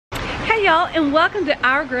y'all, and welcome to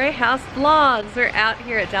our Gray House vlogs. We're out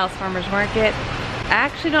here at Dallas Farmers Market. I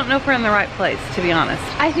actually don't know if we're in the right place, to be honest.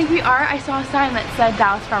 I think we are. I saw a sign that said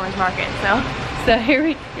Dallas Farmers Market, so here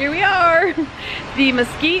we are. The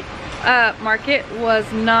Mesquite market was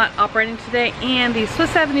not operating today, and the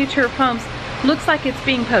Swiss Avenue Tour of Homes looks like it's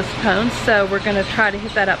being postponed, so we're gonna try to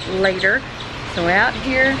hit that up later. So we're out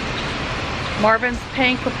here. Marvin's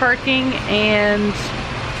paying for parking, and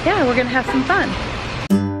yeah, we're gonna have some fun.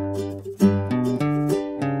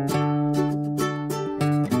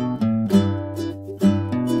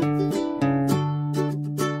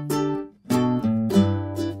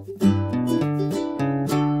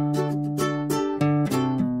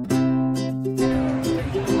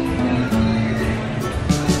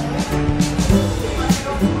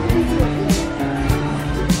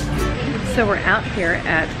 So we're out here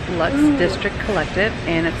at Lux District Collective,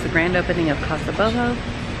 and it's the grand opening of Casa Boho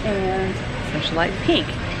and Socialite Pink.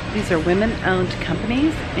 These are women-owned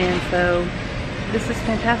companies, and so this is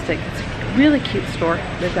fantastic. It's a really cute store.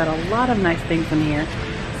 They've got a lot of nice things in here,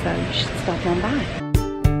 so you should stop on by.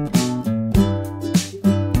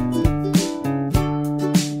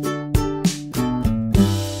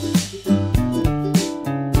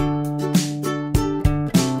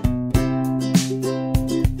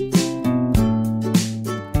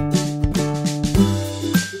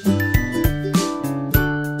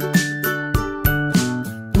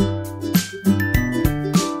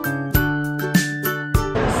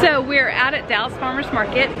 So we're out at Dallas Farmers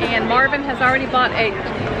Market, and Marvin has already bought a.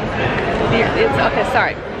 Yeah,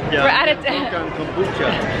 we're out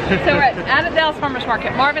at Dallas Farmers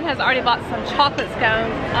Market. Marvin has already bought some chocolate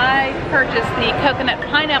scones. I purchased the coconut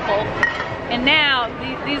pineapple, and now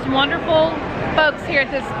these wonderful folks here at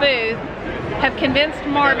this booth have convinced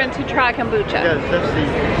Marvin to try kombucha. Yeah,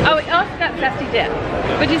 zesty. Oh, it also got zesty dip,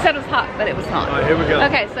 but you said it was hot, but it was not. All right, here we go.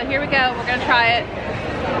 Okay, so here we go. We're gonna try it.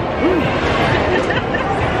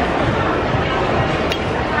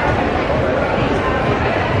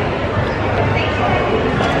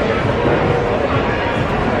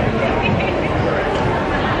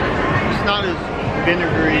 It's not as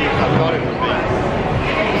vinegary as I thought it would be.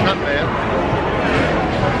 It's not bad.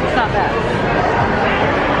 It's not bad.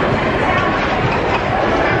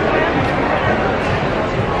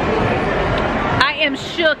 I am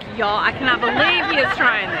shook, y'all. I cannot believe he is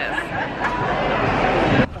trying this.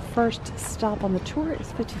 The first stop on the tour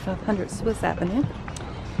is 5500 Swiss Avenue.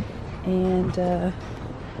 And I'm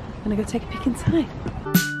gonna go take a peek inside.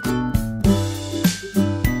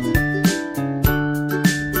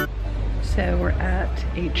 So we're at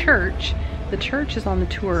a church. The church is on the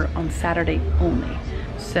tour on Saturday only.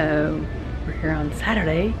 So we're here on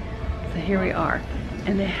Saturday. So here we are.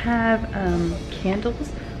 And they have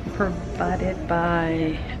candles provided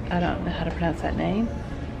by, I don't know how to pronounce that name,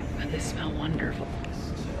 but they smell wonderful.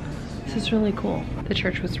 This is really cool. The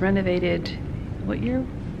church was renovated, what year?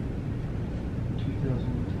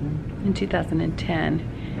 2010. In 2010.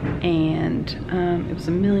 And it was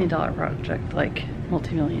 $1 million project, like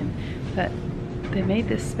multi-million. But they made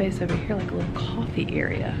this space over here like a little coffee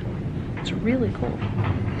area. It's really cool.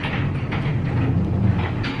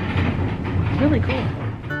 Really cool.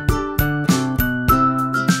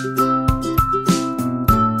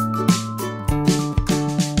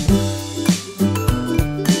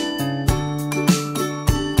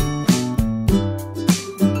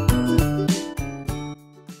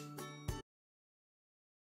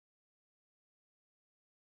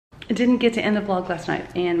 I didn't get to end the vlog last night,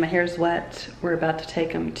 and my hair's wet. We're about to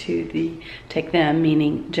take them,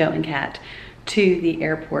 meaning Joe and Kat, to the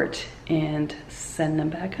airport and send them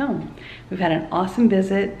back home. We've had an awesome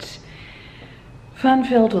visit,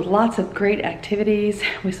 fun-filled with lots of great activities.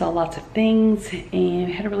 We saw lots of things, and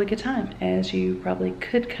we had a really good time, as you probably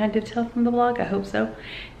could kind of tell from the vlog. I hope so.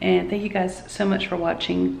 And thank you guys so much for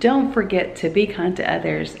watching. Don't forget to be kind to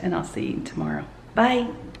others, and I'll see you tomorrow. Bye.